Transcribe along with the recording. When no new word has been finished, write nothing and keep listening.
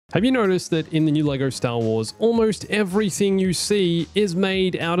Have you noticed that in the new LEGO Star Wars, almost everything you see is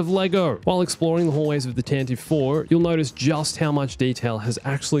made out of LEGO? While exploring the hallways of the Tantive 4, you'll notice just how much detail has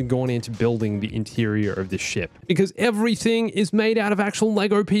actually gone into building the interior of this ship. Because everything is made out of actual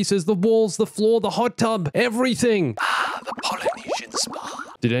LEGO pieces, the walls, the floor, the hot tub, everything! Ah, the Polynesian spa.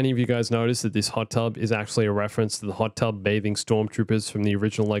 Did any of you guys notice that this hot tub is actually a reference to the hot tub bathing stormtroopers from the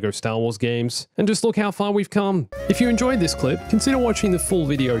original LEGO Star Wars games? And just look how far we've come. If you enjoyed this clip, consider watching the full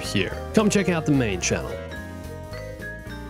video here. Come check out the main channel.